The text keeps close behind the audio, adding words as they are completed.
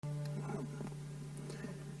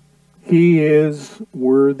He is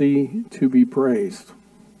worthy to be praised.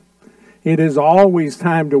 It is always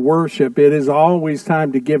time to worship. It is always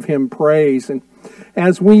time to give him praise. And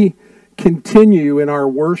as we continue in our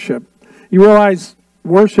worship, you realize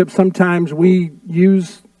worship, sometimes we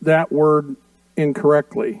use that word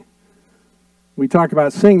incorrectly. We talk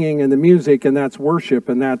about singing and the music, and that's worship,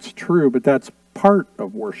 and that's true, but that's part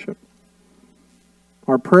of worship.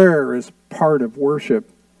 Our prayer is part of worship.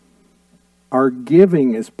 Our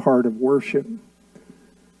giving is part of worship.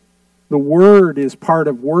 The word is part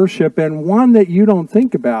of worship, and one that you don't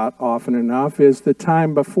think about often enough is the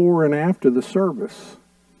time before and after the service,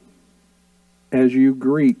 as you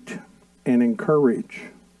greet and encourage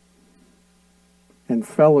and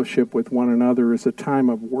fellowship with one another is a time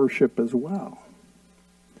of worship as well.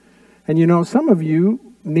 And you know, some of you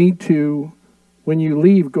need to, when you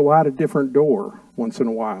leave, go out a different door once in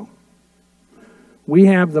a while. We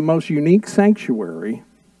have the most unique sanctuary,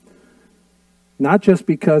 not just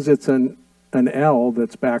because it's an L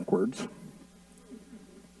that's backwards,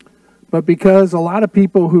 but because a lot of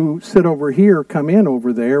people who sit over here come in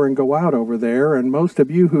over there and go out over there, and most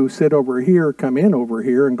of you who sit over here come in over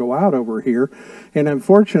here and go out over here, and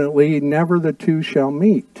unfortunately, never the two shall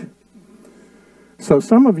meet. So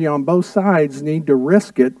some of you on both sides need to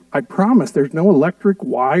risk it. I promise there's no electric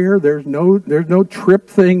wire, there's no trip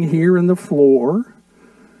thing here in the floor.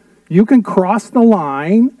 You can cross the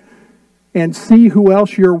line and see who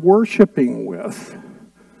else you're worshiping with,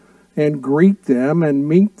 and greet them and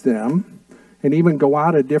meet them, and even go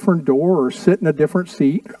out a different door or sit in a different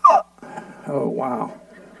seat. Oh, wow.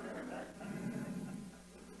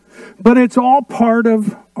 But it's all part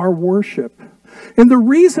of our worship. And the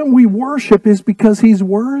reason we worship is because he's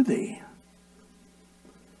worthy.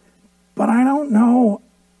 But I don't know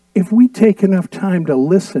if we take enough time to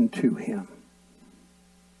listen to him,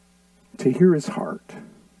 to hear his heart,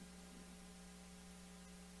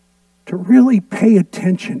 to really pay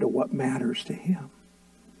attention to what matters to him.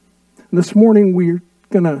 And this morning we're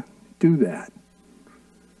going to do that.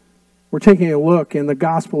 We're taking a look in the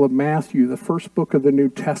Gospel of Matthew, the first book of the New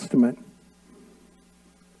Testament,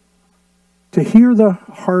 to hear the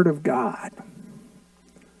heart of God.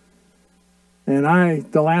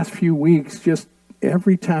 And the last few weeks, just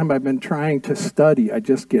every time I've been trying to study, I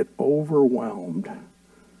just get overwhelmed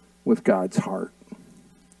with God's heart.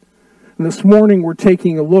 And this morning we're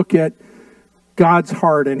taking a look at God's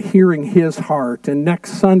heart and hearing his heart. And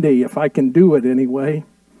next Sunday, if I can do it anyway,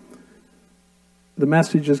 the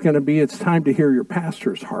message is going to be, it's time to hear your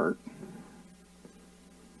pastor's heart.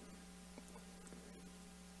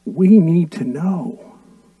 We need to know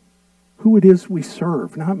who it is we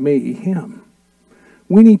serve, not me, him.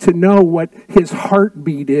 We need to know what his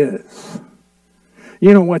heartbeat is.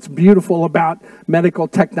 You know, what's beautiful about medical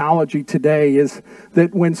technology today is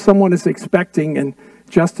that when someone is expecting, and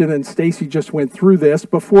Justin and Stacy just went through this,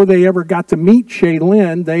 before they ever got to meet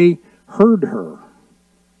Shaylin, they heard her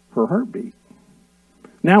heartbeat.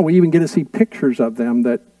 Now we even get to see pictures of them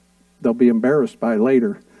that they'll be embarrassed by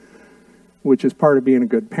later, which is part of being a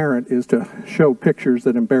good parent, is to show pictures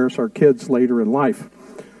that embarrass our kids later in life.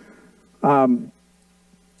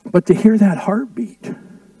 But to hear that heartbeat,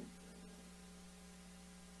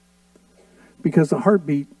 because the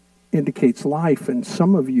heartbeat indicates life, and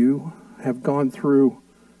some of you have gone through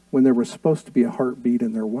when there was supposed to be a heartbeat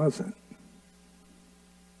and there wasn't,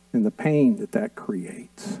 and the pain that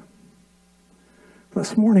creates.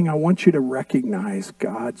 This morning I want you to recognize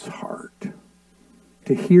God's heart,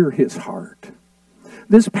 to hear his heart.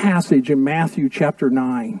 This passage in Matthew chapter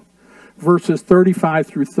 9, verses 35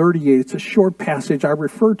 through 38, it's a short passage. I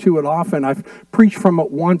refer to it often. I've preached from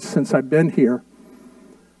it once since I've been here.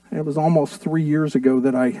 It was almost 3 years ago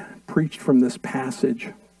that I preached from this passage.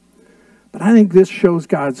 But I think this shows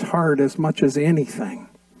God's heart as much as anything.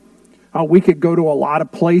 We could go to a lot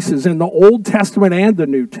of places in the Old Testament and the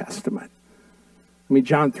New Testament. I mean,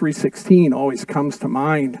 John 3:16 always comes to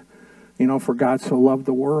mind. You know, for God so loved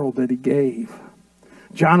the world that he gave.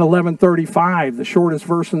 John 11:35, the shortest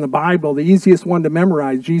verse in the Bible, the easiest one to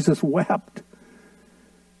memorize, Jesus wept.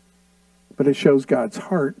 But it shows God's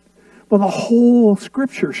heart. Well, the whole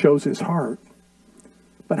scripture shows his heart.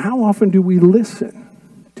 But how often do we listen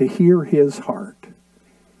to hear his heart?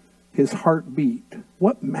 His heartbeat.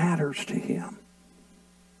 What matters to him?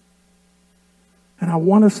 And I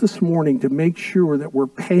want us this morning to make sure that we're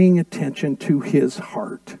paying attention to his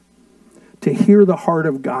heart. To hear the heart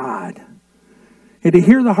of God. And to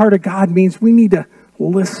hear the heart of God means we need to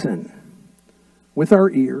listen with our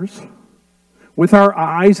ears, with our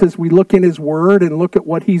eyes as we look in his word and look at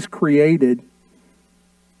what he's created,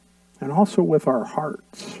 and also with our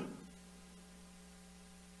hearts.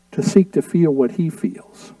 to seek to feel what he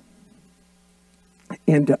feels.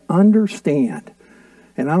 And to understand,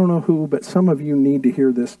 and I don't know who, but some of you need to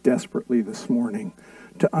hear this desperately this morning,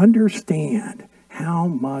 to understand how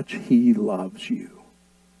much he loves you.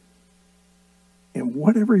 And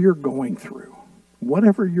whatever you're going through,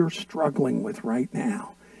 whatever you're struggling with right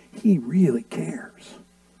now, he really cares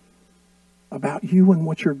about you and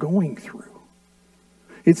what you're going through.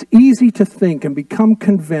 It's easy to think and become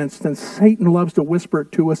convinced, and Satan loves to whisper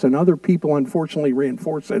it to us, and other people unfortunately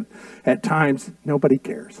reinforce it at times. Nobody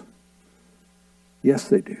cares. Yes,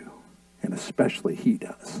 they do. And especially he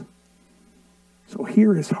does. So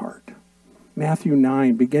hear his heart. Matthew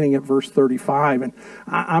 9, beginning at verse 35. And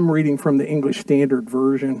I'm reading from the English Standard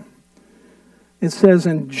Version. It says,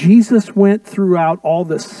 "And Jesus went throughout all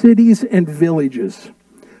the cities and villages,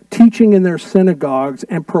 teaching in their synagogues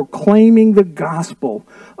and proclaiming the gospel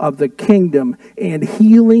of the kingdom and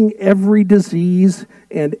healing every disease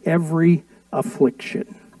and every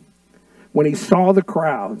affliction. When he saw the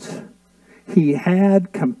crowds, he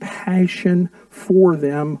had compassion for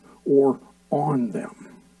them," or on them,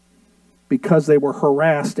 "because they were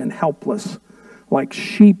harassed and helpless, like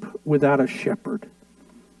sheep without a shepherd.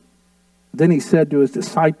 Then he said to his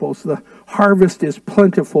disciples, 'The harvest is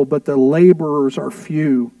plentiful, but the laborers are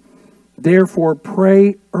few. Therefore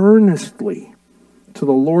pray earnestly to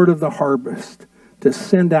the Lord of the harvest to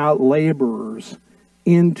send out laborers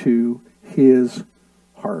into his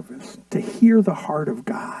harvest.'" To hear the heart of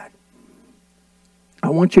God, I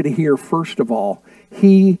want you to hear, first of all,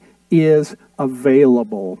 he is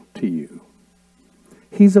available to you.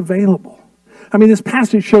 He's available. I mean, this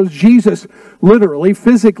passage shows Jesus literally,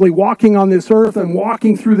 physically walking on this earth and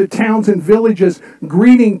walking through the towns and villages,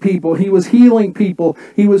 greeting people. He was healing people.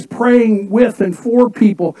 He was praying with and for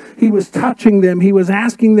people. He was touching them. He was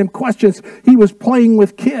asking them questions. He was playing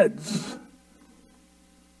with kids.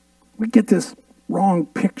 We get this wrong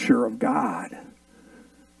picture of God.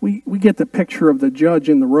 We get the picture of the judge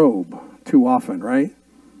in the robe too often, right?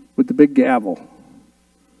 With the big gavel.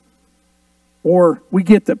 Or we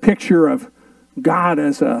get the picture of God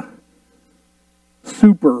as a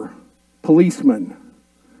super policeman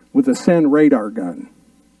with a Sen radar gun,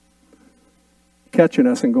 catching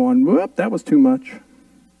us and going, "Whoop, that was too much."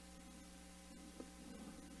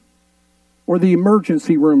 Or the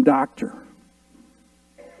emergency room doctor,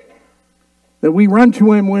 that we run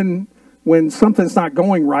to him when something's not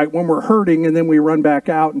going right, when we're hurting, and then we run back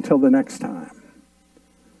out until the next time.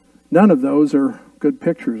 None of those are good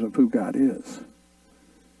pictures of who God is.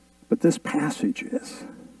 But this passage is.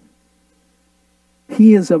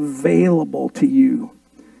 He is available to you.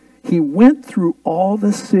 He went through all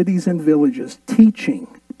the cities and villages, teaching,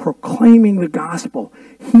 proclaiming the gospel,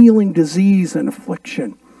 healing disease and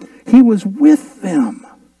affliction. He was with them.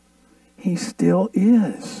 He still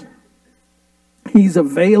is. He's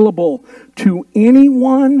available to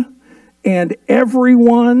anyone and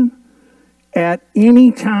everyone at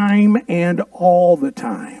any time and all the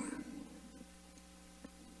time.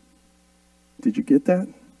 Did you get that?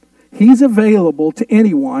 He's available to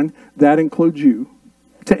anyone, that includes you.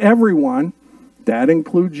 To everyone, that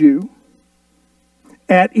includes you.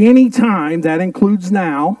 At any time, that includes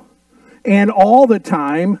now. And all the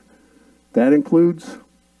time, that includes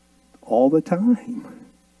all the time.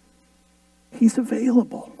 He's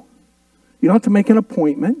available. You don't have to make an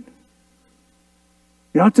appointment.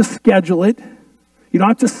 You don't have to schedule it. You don't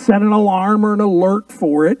have to set an alarm or an alert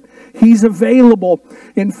for it. He's available.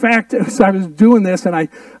 In fact, as I was doing this, and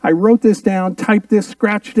I wrote this down, typed this,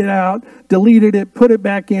 scratched it out, deleted it, put it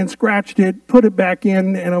back in, scratched it, put it back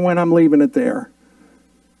in, and I went, I'm leaving it there.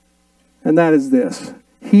 And that is this.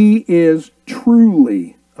 He is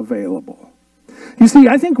truly available. You see,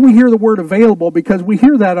 I think we hear the word available because we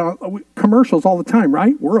hear that on commercials all the time,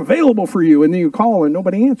 right? We're available for you, and then you call and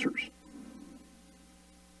nobody answers.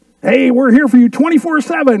 Hey, we're here for you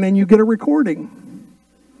 24/7, and you get a recording.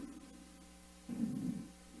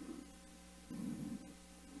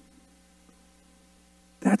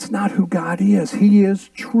 That's not who God is. He is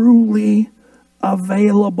truly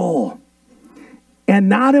available. And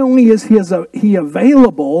not only is he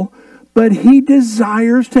available, but he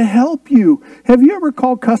desires to help you. Have you ever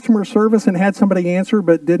called customer service and had somebody answer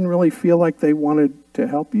but didn't really feel like they wanted to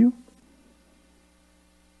help you?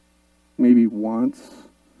 Maybe once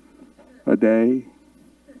a day.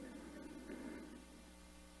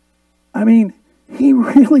 I mean, he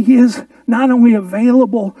really is not only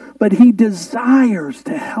available, but he desires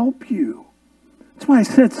to help you. That's why I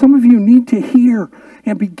said some of you need to hear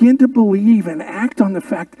and begin to believe and act on the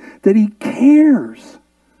fact that he cares.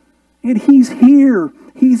 And he's here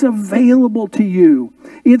He's available to you.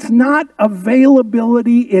 It's not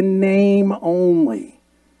availability in name only.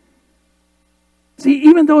 See,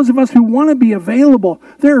 even those of us who want to be available,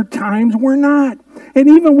 there are times we're not. And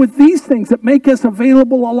even with these things that make us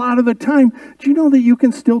available a lot of the time, do you know that you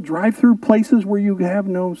can still drive through places where you have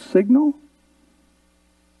no signal?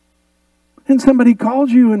 And somebody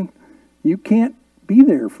calls you and you can't be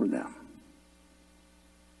there for them.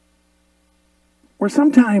 Or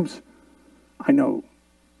sometimes, I know,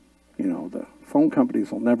 the phone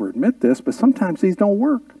companies will never admit this, but sometimes these don't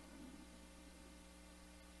work.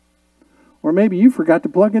 Or maybe you forgot to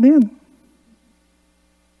plug it in.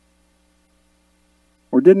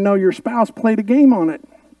 Or didn't know your spouse played a game on it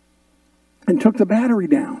and took the battery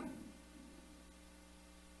down.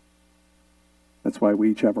 That's why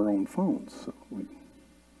we each have our own phones, so we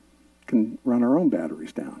can run our own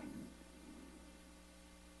batteries down.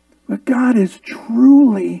 But God is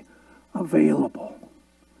truly available.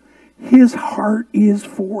 His heart is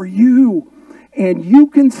for you. And you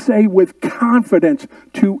can say with confidence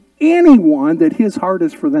to anyone that his heart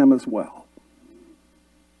is for them as well.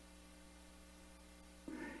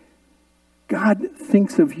 God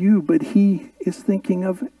thinks of you, but he is thinking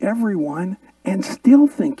of everyone and still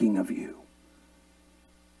thinking of you.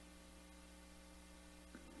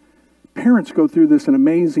 Parents go through this an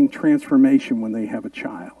amazing transformation when they have a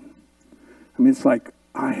child. I mean, it's like,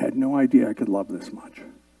 I had no idea I could love this much.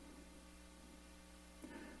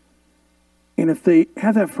 And if they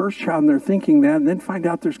have that first child and they're thinking that, and then find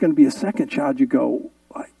out there's going to be a second child, you go,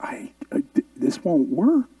 this won't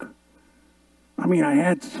work. I mean, I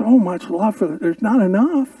had so much love for them. There's not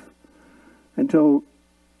enough. Until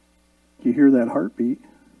you hear that heartbeat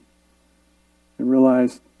and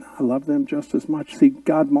realize, I love them just as much. See,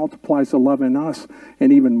 God multiplies the love in us,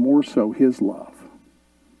 and even more so, his love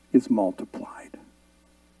is multiplied.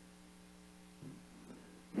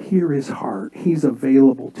 Hear his heart. He's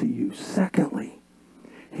available to you. Secondly,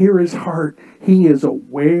 hear his heart. He is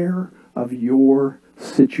aware of your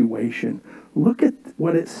situation. Look at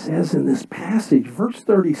what it says in this passage. Verse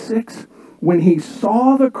 36, when he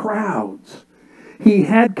saw the crowds, he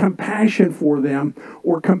had compassion for them,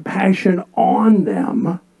 or compassion on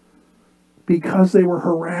them, because they were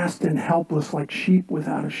harassed and helpless like sheep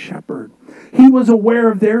without a shepherd. He was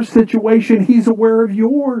aware of their situation. He's aware of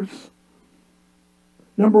yours.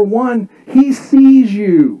 Number one, he sees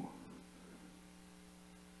you.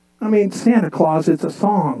 I mean, Santa Claus, it's a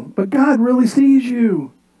song, but God really sees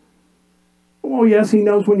you. Oh, yes, he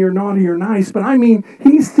knows when you're naughty or nice, but I mean,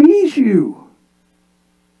 he sees you.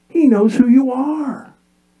 He knows who you are.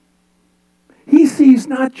 He sees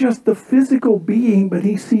not just the physical being, but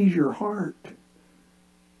he sees your heart.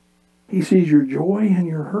 He sees your joy and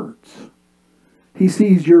your hurts. He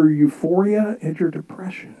sees your euphoria and your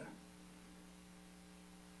depression.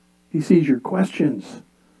 He sees your questions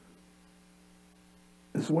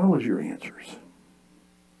as well as your answers.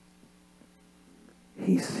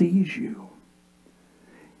 He sees you.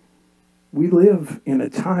 We live in a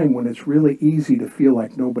time when it's really easy to feel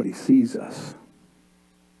like nobody sees us.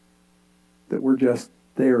 That we're just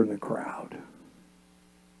there in the crowd.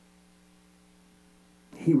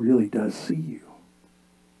 He really does see you.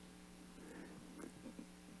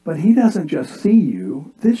 But he doesn't just see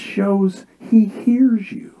you. This shows he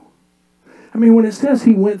hears you. I mean, when it says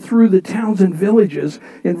he went through the towns and villages,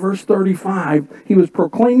 in verse 35, he was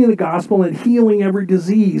proclaiming the gospel and healing every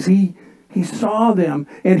disease. He saw them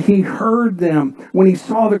and he heard them. When he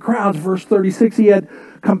saw the crowds, verse 36, he had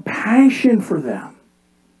compassion for them.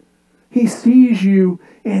 He sees you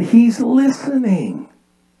and he's listening.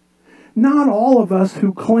 Not all of us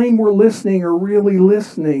who claim we're listening are really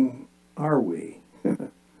listening, are we?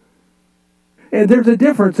 And there's a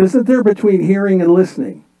difference, isn't there, between hearing and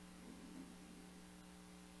listening?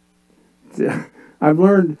 I've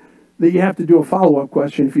learned that you have to do a follow-up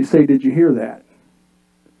question if you say, did you hear that?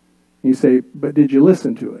 You say, but did you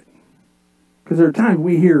listen to it? Because there are times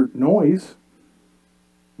we hear noise,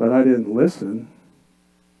 but I didn't listen.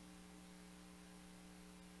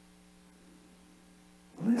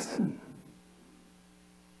 Listen.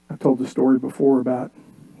 I've told the story before about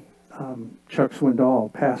Chuck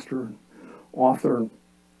Swindoll, pastor, author,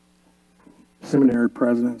 seminary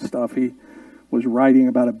president and stuff. He was writing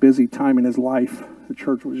about a busy time in his life. The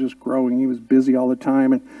church was just growing. He was busy all the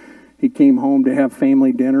time, and he came home to have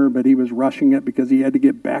family dinner, but he was rushing it because he had to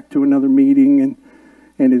get back to another meeting,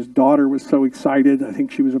 and his daughter was so excited. I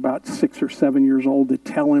think she was about 6 or 7 years old, to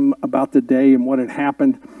tell him about the day and what had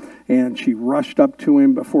happened. And she rushed up to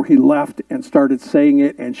him before he left and started saying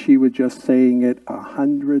it, and she was just saying it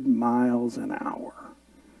 100 miles an hour.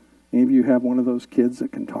 Any of you have one of those kids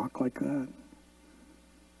that can talk like that?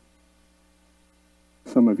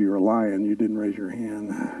 Some of you are lying. You didn't raise your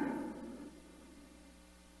hand.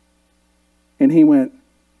 And he went,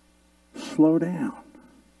 slow down.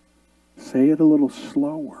 Say it a little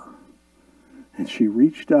slower. And she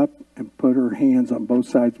reached up and put her hands on both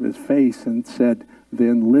sides of his face and said,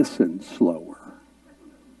 then listen slower.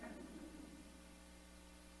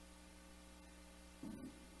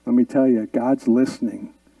 Let me tell you, God's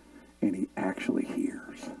listening, and he actually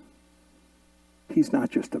hears. He's not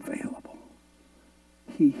just available.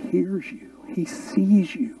 He hears you. He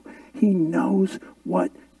sees you. He knows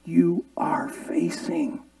what you are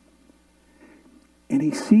facing. And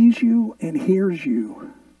he sees you and hears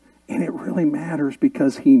you. And it really matters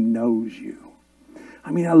because he knows you.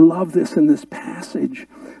 I mean, I love this in this passage,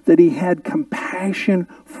 that he had compassion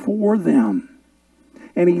for them.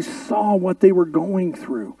 And he saw what they were going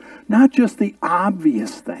through. Not just the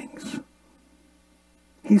obvious things.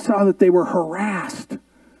 He saw that they were harassed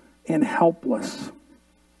and helpless.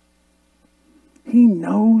 He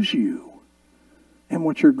knows you and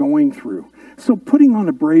what you're going through. So putting on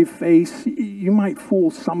a brave face, you might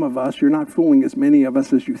fool some of us. You're not fooling as many of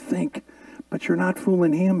us as you think. But you're not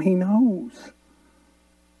fooling him. He knows.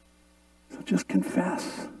 So just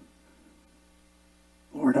confess.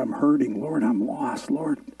 Lord, I'm hurting. Lord, I'm lost.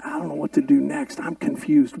 Lord, I don't know what to do next. I'm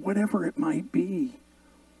confused. Whatever it might be.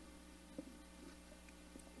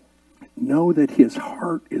 Know that his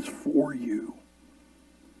heart is for you.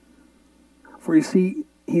 For you see,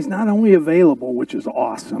 he's not only available, which is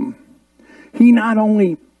awesome. He not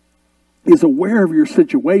only is aware of your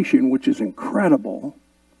situation, which is incredible,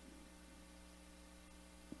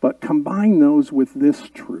 but combine those with this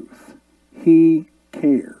truth. He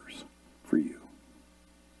cares for you.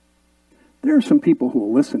 There are some people who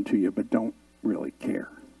will listen to you but don't really care.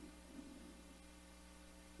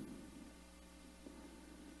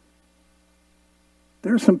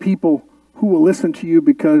 There are some people who will listen to you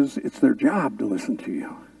because it's their job to listen to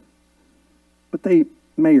you. But they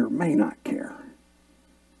may or may not care.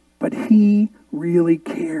 But he really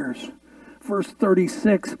cares. Verse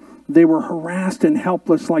 36, they were harassed and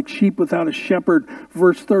helpless like sheep without a shepherd.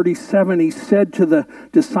 Verse 37, he said to the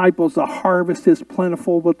disciples, the harvest is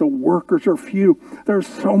plentiful, but the workers are few. There's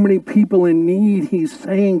so many people in need, he's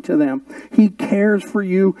saying to them. He cares for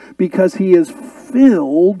you because he is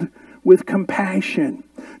filled with compassion.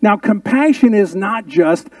 Now, compassion is not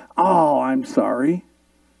just, oh, I'm sorry.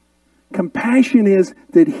 Compassion is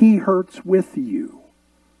that he hurts with you.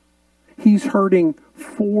 He's hurting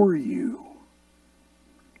for you.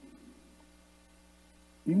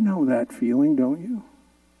 You know that feeling, don't you?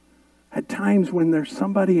 At times when there's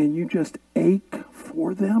somebody and you just ache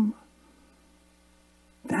for them.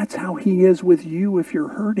 That's how he is with you if you're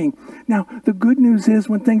hurting. Now, the good news is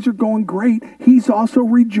when things are going great, he's also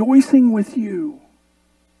rejoicing with you.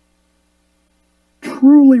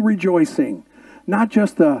 Truly rejoicing. Not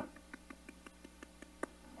just a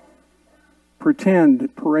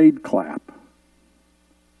pretend parade clap.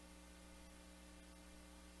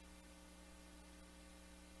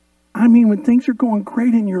 I mean, when things are going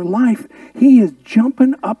great in your life, he is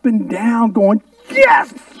jumping up and down going,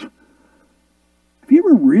 yes! Have you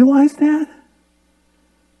ever realized that?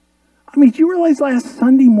 I mean, did you realize last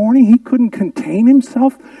Sunday morning he couldn't contain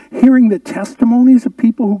himself hearing the testimonies of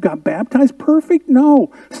people who got baptized? Perfect?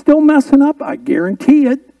 No. Still messing up? I guarantee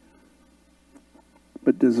it.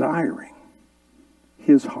 But desiring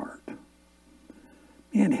his heart.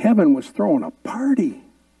 Man, heaven was throwing a party.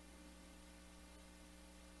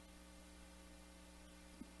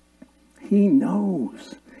 He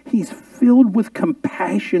knows. He's filled with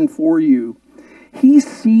compassion for you. He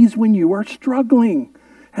sees when you are struggling,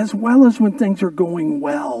 as well as when things are going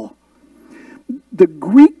well. The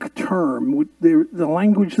Greek term, the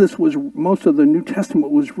language most of the New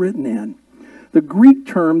Testament was written in, the Greek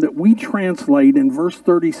term that we translate in verse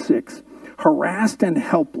 36, harassed and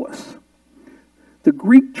helpless. The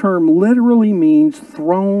Greek term literally means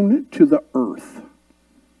thrown to the earth.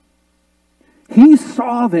 He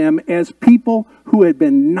saw them as people who had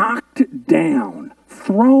been knocked down,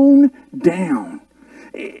 thrown down.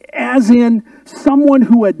 As in someone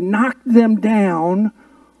who had knocked them down,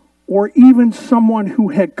 or even someone who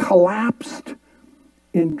had collapsed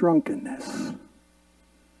in drunkenness.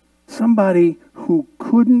 Somebody who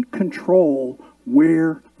couldn't control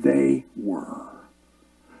where they were.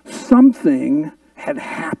 Something had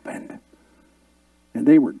happened, and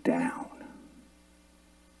they were down.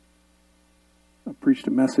 I preached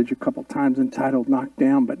a message a couple times entitled Knocked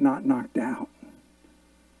Down But Not Knocked Out.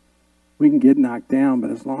 We can get knocked down,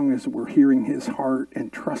 but as long as we're hearing his heart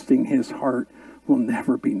and trusting his heart, we'll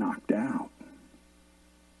never be knocked out.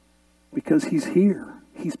 Because he's here.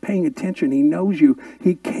 He's paying attention. He knows you.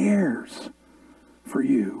 He cares for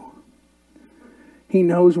you. He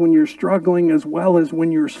knows when you're struggling as well as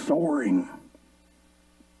when you're soaring.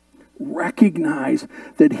 Recognize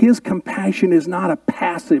that his compassion is not a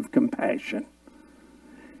passive compassion.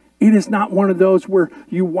 It is not one of those where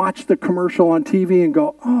you watch the commercial on TV and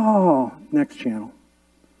go, oh, next channel.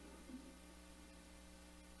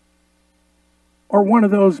 Or one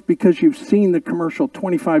of those because you've seen the commercial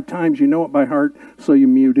 25 times, you know it by heart, so you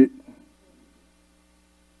mute it.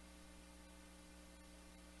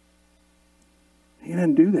 He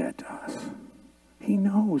doesn't do that to us. He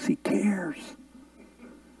knows. He cares.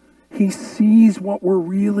 He sees what we're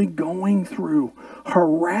really going through.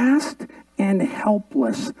 Harassed and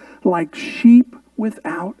helpless, like sheep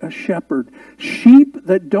without a shepherd. Sheep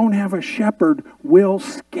that don't have a shepherd will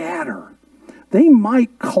scatter. They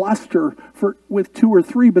might cluster with 2 or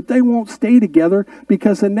 3, but they won't stay together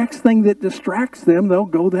because the next thing that distracts them, they'll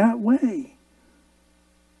go that way.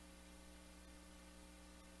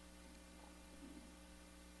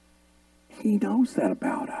 He knows that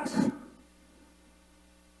about us.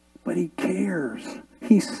 But he cares.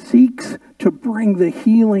 He seeks to bring the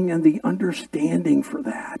healing and the understanding for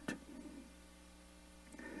that.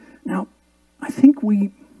 Now, I think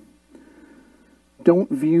we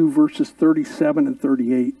don't view verses 37 and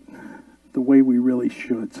 38 the way we really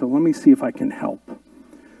should. So let me see if I can help.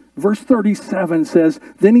 Verse 37 says,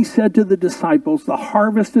 "Then he said to the disciples, the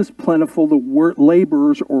harvest is plentiful, the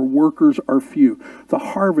laborers or workers are few." The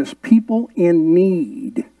harvest, people in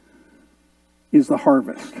need, is the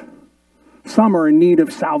harvest. Some are in need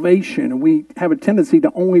of salvation, and we have a tendency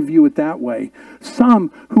to only view it that way.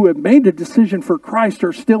 Some who have made a decision for Christ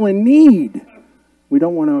are still in need. We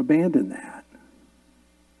don't want to abandon that.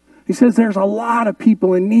 He says there's a lot of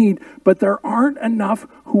people in need, but there aren't enough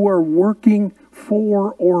who are working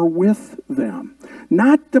for or with them.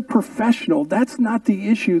 Not the professional. That's not the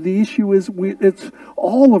issue. The issue is it's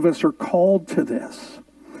all of us are called to this.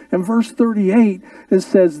 In verse 38, it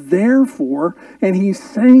says, therefore, and he's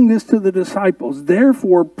saying this to the disciples,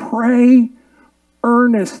 therefore pray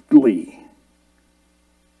earnestly.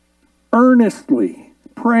 Earnestly.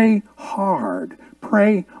 Pray hard.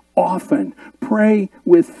 Pray often. Pray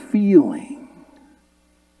with feeling.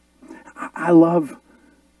 I love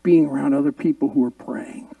being around other people who are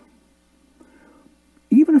praying.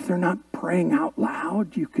 Even if they're not praying out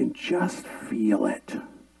loud, you can just feel it.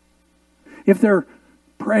 If they're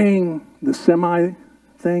praying the semi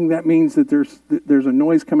thing, that means that there's a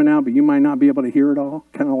noise coming out, but you might not be able to hear it all,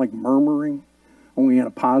 kind of like murmuring, only in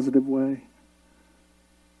a positive way.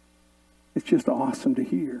 It's just awesome to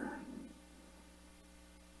hear.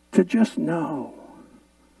 To just know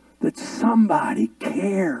that somebody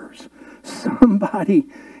cares. Somebody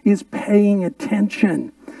is paying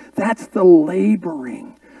attention. That's the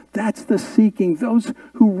laboring. That's the seeking. Those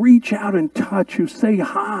who reach out and touch, who say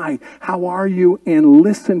hi, how are you, and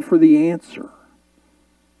listen for the answer.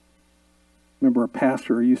 Remember a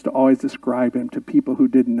pastor who used to always describe him to people who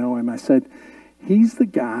didn't know him. I said, he's the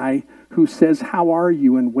guy who says, how are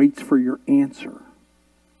you, and waits for your answer.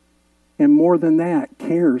 And more than that,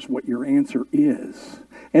 cares what your answer is.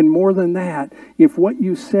 And more than that, if what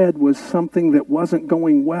you said was something that wasn't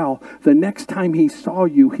going well, the next time he saw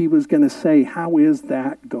you, he was going to say, how is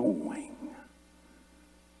that going?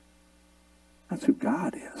 That's who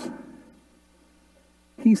God is.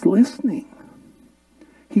 He's listening.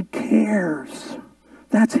 He cares.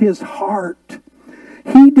 That's his heart.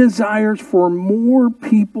 He desires for more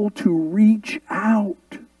people to reach out,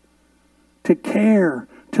 to care,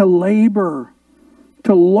 to labor,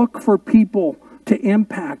 to look for people to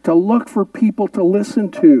impact, to look for people to listen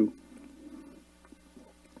to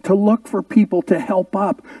look for people to help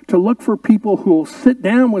up, to look for people who will sit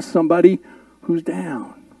down with somebody who's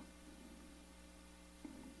down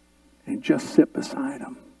and just sit beside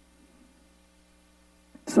them.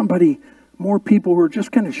 More people who are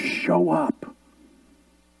just going to show up.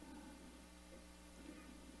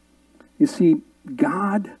 You see,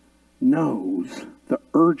 God knows the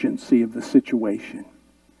urgency of the situation.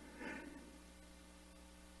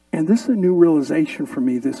 And this is a new realization for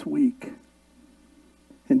me this week.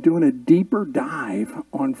 And doing a deeper dive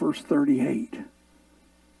on verse 38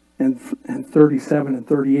 and 37 and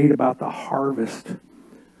 38 about the harvest.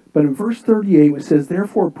 But in verse 38 it says,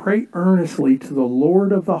 therefore pray earnestly to the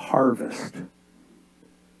Lord of the harvest.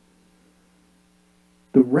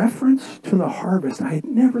 The reference to the harvest, I had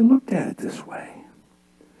never looked at it this way,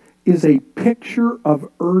 is a picture of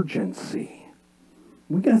urgency.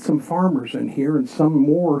 We got some farmers in here and some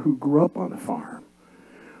more who grew up on a farm.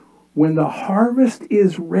 When the harvest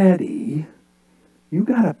is ready, you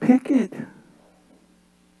got to pick it.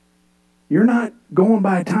 You're not going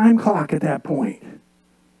by a time clock at that point.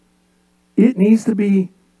 It needs to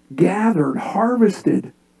be gathered,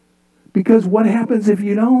 harvested. Because what happens if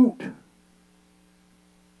you don't?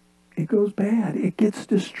 It goes bad. It gets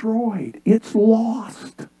destroyed. It's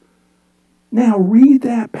lost. Now read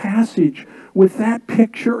that passage with that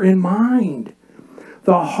picture in mind.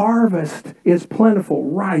 The harvest is plentiful,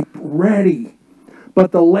 ripe, ready.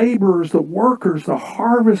 But the laborers, the workers, the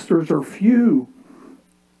harvesters are few.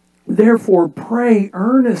 Therefore, pray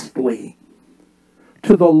earnestly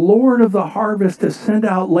to the Lord of the harvest to send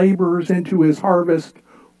out laborers into his harvest,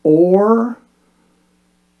 or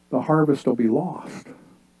the harvest will be lost.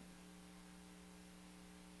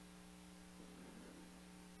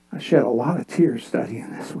 I shed a lot of tears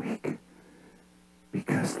studying this week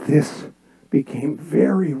because this became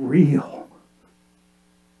very real.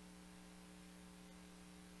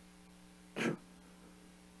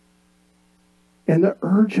 And the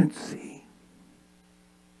urgency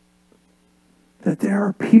that there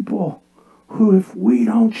are people who, if we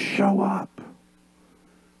don't show up,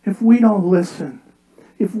 if we don't listen,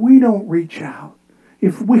 if we don't reach out,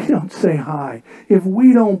 if we don't say hi, if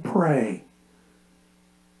we don't pray,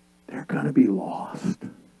 they're going to be lost.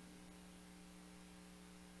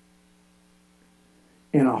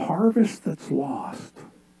 And a harvest that's lost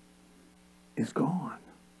is gone.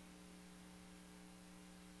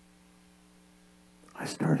 I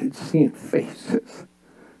started seeing faces,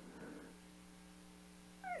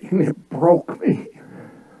 and it broke me.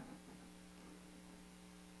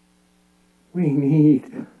 We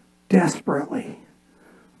need desperately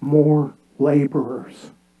more laborers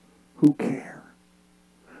who care.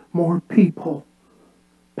 More people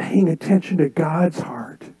paying attention to God's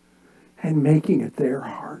heart and making it their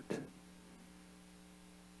heart.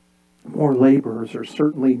 More laborers are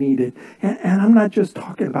certainly needed. And I'm not just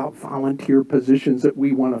talking about volunteer positions that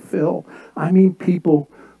we want to fill. I mean people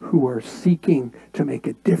who are seeking to make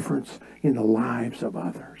a difference in the lives of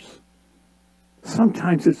others.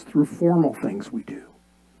 Sometimes it's through formal things we do.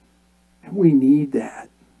 And we need that.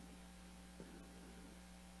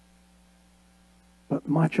 But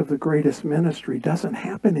much of the greatest ministry doesn't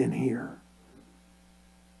happen in here.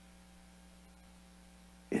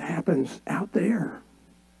 It happens out there.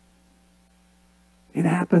 It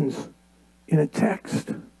happens in a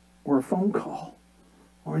text or a phone call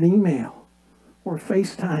or an email or a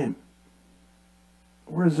FaceTime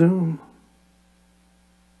or a Zoom,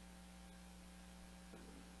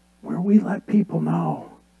 where we let people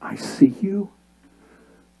know, I see you,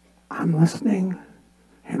 I'm listening,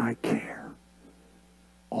 and I care.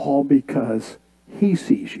 All because he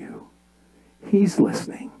sees you, he's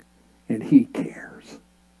listening, and he cares.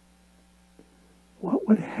 What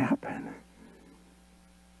would happen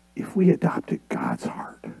if we adopted God's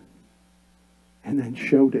heart and then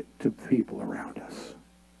showed it to people around us?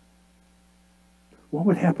 What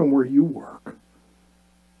would happen where you work?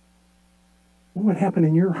 What would happen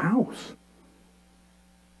in your house?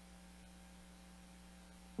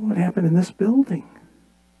 What would happen in this building?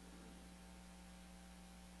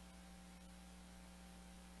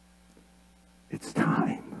 It's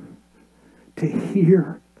time to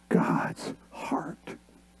hear God's heart.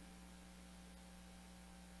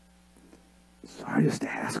 So I just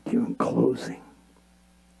ask you in closing,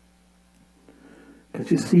 because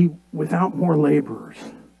you see, without more laborers,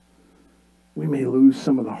 we may lose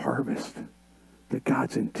some of the harvest that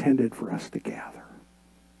God's intended for us to gather.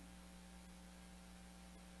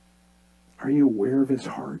 Are you aware of his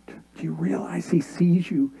heart? Do you realize he sees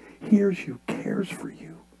you, hears you, cares for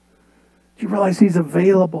you? Do you realize he's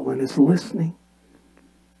available and is listening?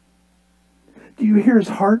 Do you hear his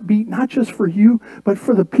heartbeat, not just for you, but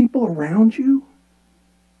for the people around you?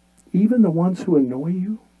 Even the ones who annoy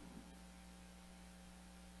you?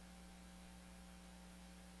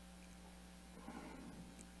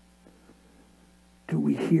 Do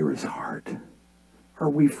we hear his heart? Are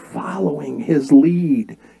we following his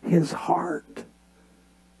lead, his heart?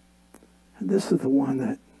 And this is the one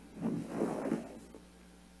that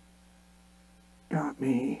got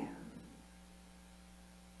me.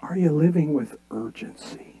 Are you living with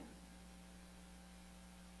urgency?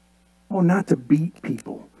 Oh, not to beat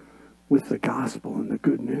people with the gospel and the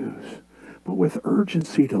good news, but with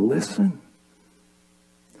urgency to listen.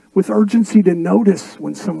 With urgency to notice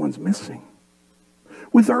when someone's missing.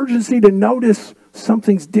 With urgency to notice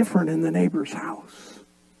something's different in the neighbor's house.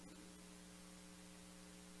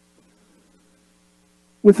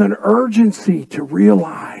 With an urgency to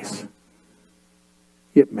realize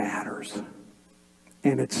it matters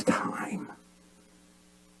and it's time.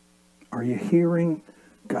 Are you hearing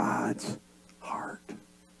God's heart?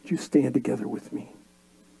 Would you stand together with me?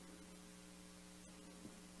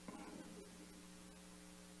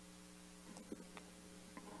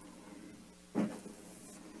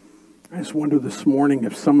 I just wonder this morning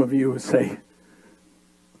if some of you would say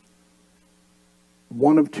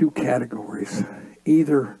one of two categories.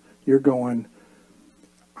 Either you're going,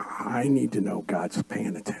 I need to know God's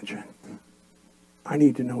paying attention. I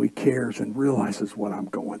need to know he cares and realizes what I'm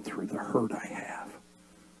going through, the hurt I have.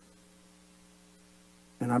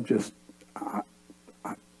 And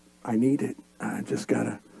I need it. I just got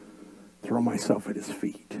to throw myself at his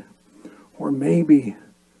feet. Or maybe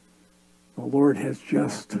the Lord has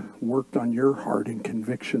just worked on your heart in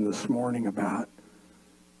conviction this morning about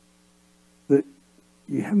that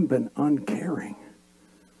you haven't been uncaring,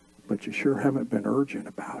 but you sure haven't been urgent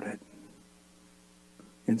about it.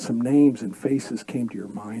 And some names and faces came to your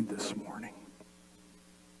mind this morning.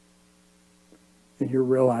 And you're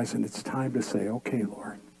realizing it's time to say, okay,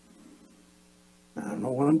 Lord, I don't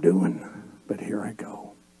know what I'm doing, but here I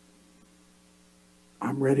go.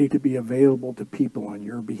 I'm ready to be available to people on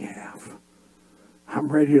your behalf.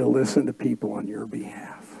 I'm ready to listen to people on your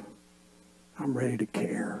behalf. I'm ready to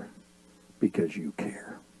care because you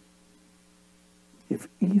care. If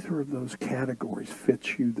either of those categories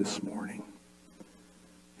fits you this morning,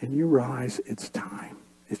 and you realize it's time,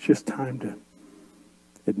 it's just time to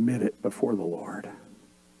admit it before the Lord,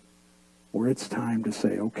 or it's time to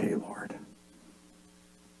say, okay, Lord,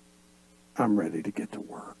 I'm ready to get to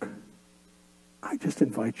work. I just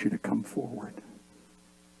invite you to come forward.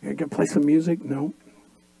 You going to play some music? No.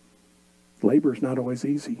 Labor's not always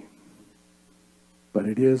easy, but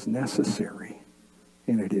it is necessary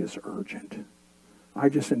and it is urgent. I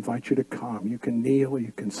just invite you to come. You can kneel,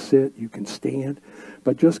 you can sit, you can stand,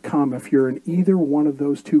 but just come. If you're in either one of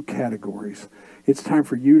those two categories, it's time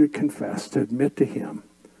for you to confess, to admit to him,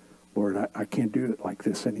 Lord, I can't do it like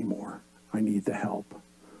this anymore. I need the help.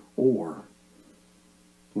 Or,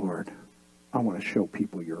 Lord, I want to show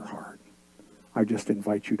people your heart. I just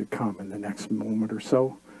invite you to come in the next moment or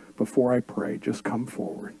so. Before I pray, just come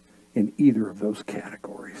forward in either of those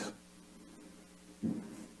categories.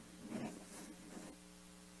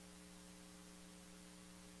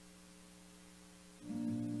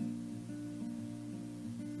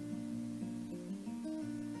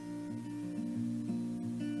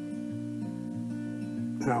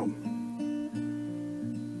 Now,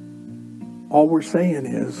 all we're saying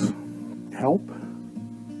is help.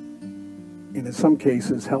 And in some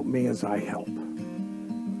cases, help me as I help.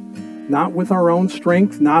 Not with our own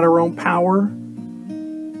strength, not our own power,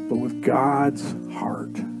 but with God's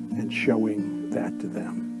heart and showing that to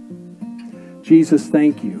them. Jesus,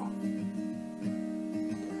 thank you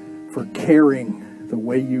for caring the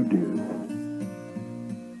way you do.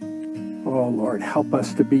 Oh, Lord, help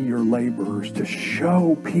us to be your laborers, to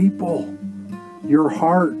show people your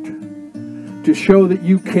heart, to show that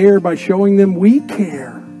you care by showing them we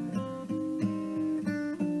care.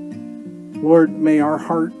 Lord, may our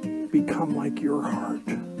heart become like your heart.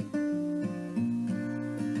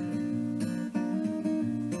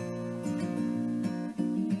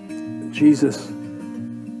 Jesus,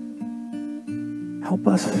 help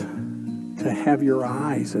us to have your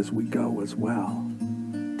eyes as we go as well,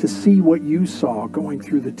 to see what you saw going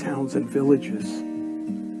through the towns and villages,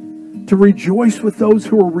 to rejoice with those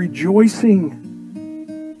who are rejoicing,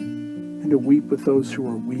 and to weep with those who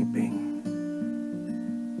are weeping,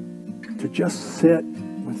 to just sit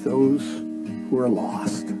with those who are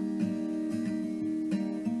lost.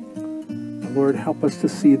 And Lord, help us to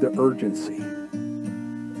see the urgency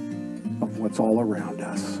of what's all around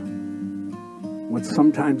us. What's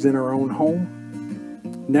sometimes in our own home,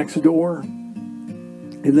 next door,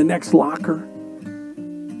 in the next locker,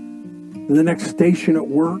 in the next station at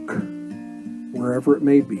work, wherever it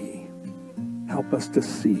may be. Help us to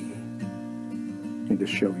see and to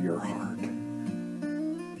show your heart.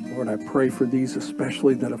 Lord, I pray for these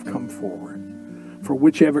especially that have come forward, for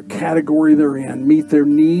whichever category they're in, meet their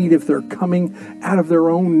need if they're coming out of their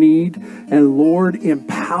own need. And Lord,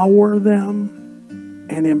 empower them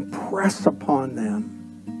and impress upon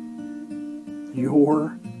them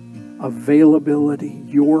your availability,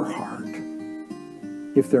 your heart,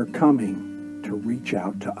 if they're coming to reach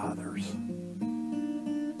out to others.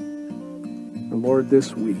 And Lord,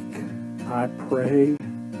 this week, I pray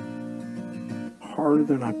harder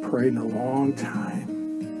than I prayed in a long time,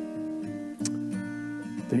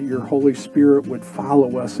 that your Holy Spirit would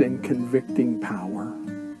follow us in convicting power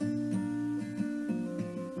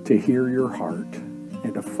to hear your heart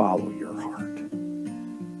and to follow your heart.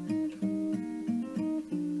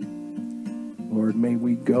 Lord, may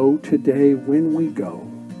we go today, when we go,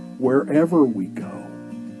 wherever we go,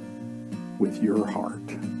 with your heart.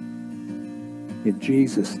 In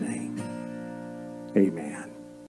Jesus' name, amen.